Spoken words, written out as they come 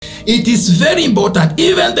It is very important.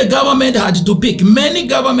 Even the government had to pick. Many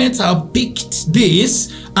governments have picked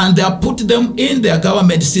this and they have put them in their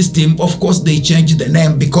government system. Of course, they changed the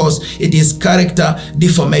name because it is character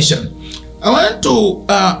deformation. I want to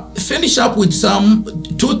finish up with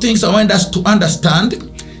two things I want us to understand.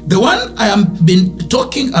 The one I have been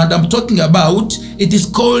talking about, it is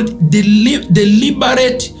called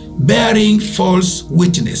deliberate bearing false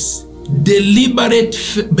witness. Deliberate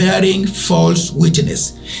bearing false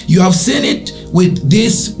witness. You have seen it with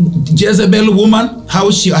this Jezebel woman, how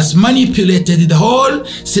she has manipulated the whole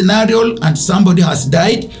scenario and somebody has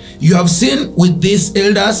died. You have seen with these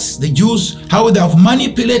elders, the Jews, how they have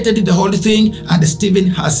manipulated the whole thing and Stephen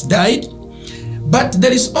has died. But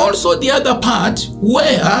there is also the other part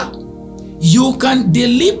where you can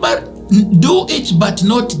do it but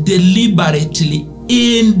not deliberately,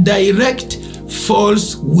 indirect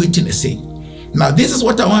false witnessing. Now this is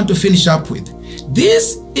what I want to finish up with.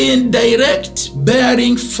 This indirect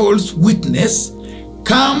bearing false witness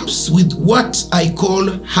comes with what I call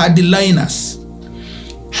hardliners.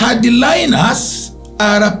 Hardliners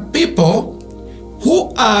are people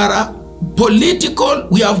who are political.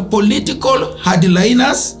 We have political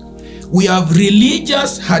hardliners, we have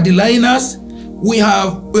religious hardliners, we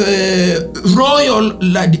have royal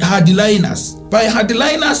hardliners. By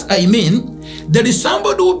hardliners I mean there is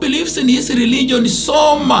somebody who believes in his religion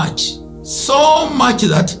so much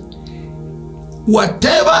that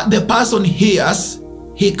whatever the person hears,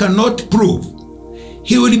 he cannot prove.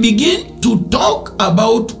 He will begin to talk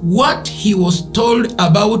about what he was told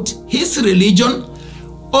about his religion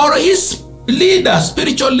or his leader,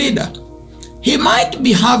 spiritual leader. He might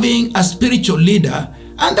be having a spiritual leader,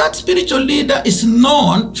 and that spiritual leader is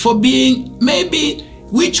known for being maybe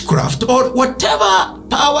witchcraft or whatever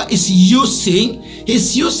power is using.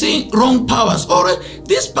 He's using wrong powers, or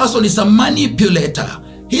this person is a manipulator.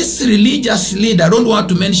 His religious leader, I don't want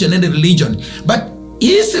to mention any religion, but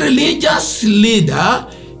his religious leader,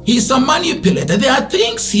 he's a manipulator. There are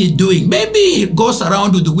things he's doing. Maybe he goes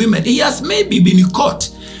around with women. He has maybe been caught.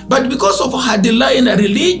 But because of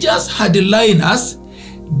religious hardliners,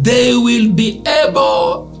 they will be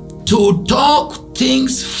able to talk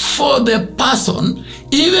things for the person,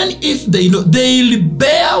 even if they know, they'll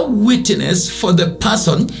bear witness for the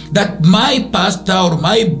person that my pastor or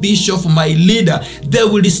my bishop, my leader, they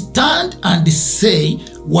will stand and say,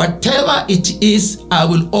 whatever it is, I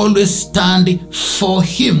will always stand for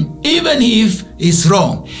him, even if it's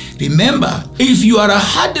wrong. Remember, if you are a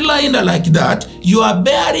hardliner like that, you are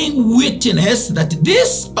bearing witness that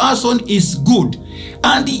this person is good,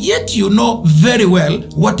 and yet you know very well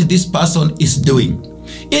what this person is doing.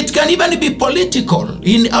 It can even be political.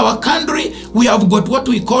 In our country, we have got what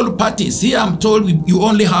we call parties. Here I'm told you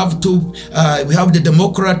only have two. We have the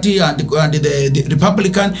Democrat and the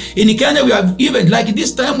Republican. In Kenya, we have even, like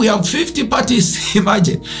this time, we have 50 parties,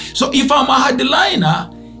 imagine. So if I'm a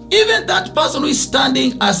hardliner, even that person who is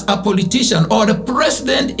standing as a politician or a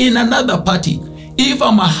president in another party, if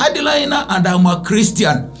I'm a hardliner and I'm a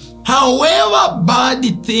Christian, however bad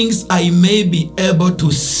things I may be able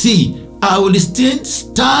to see, I will still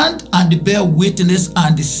stand and bear witness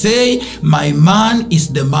and say, my man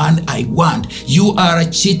is the man I want. You are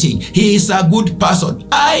cheating. He is a good person.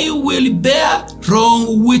 I will bear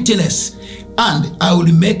wrong witness, and I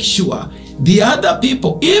will make sure the other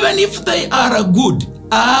people, even if they are good,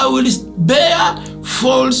 I will bear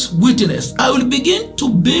false witness. I will begin to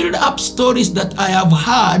build up stories that I have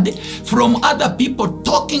heard from other people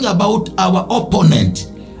talking about our opponent.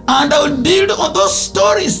 And I will build on those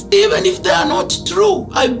stories, even if they are not true.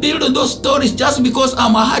 I build on those stories just because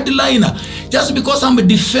I'm a hardliner, just because I'm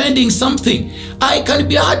defending something. I can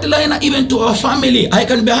be a hardliner even to our family. I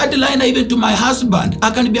can be a hardliner even to my husband. I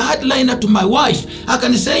can be a hardliner to my wife. I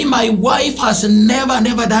can say my wife has never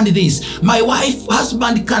done this. My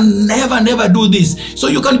husband can never do this. So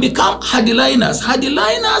you can become hardliners.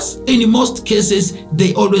 Hardliners, in most cases,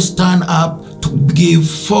 they always stand up to give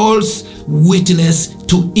false witness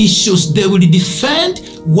to issues. They will defend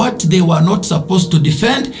what they were not supposed to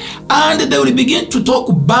defend, and they will begin to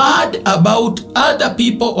talk bad about other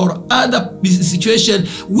people or other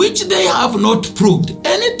situations which they have not proved.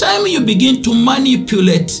 Anytime you begin to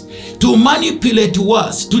manipulate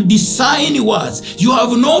words, to design words, you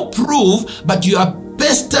have no proof, but you are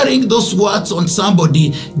pestering those words on somebody,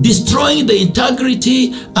 destroying the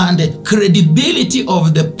integrity and the credibility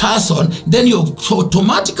of the person, then you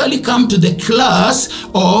automatically come to the class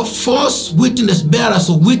of false witness, bearers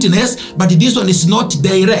of witness. But this one is not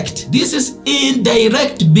direct. This is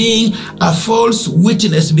indirect, being a false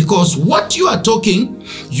witness, because what you are talking,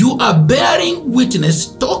 you are bearing witness,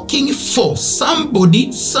 talking for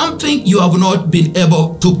somebody, something you have not been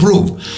able to prove.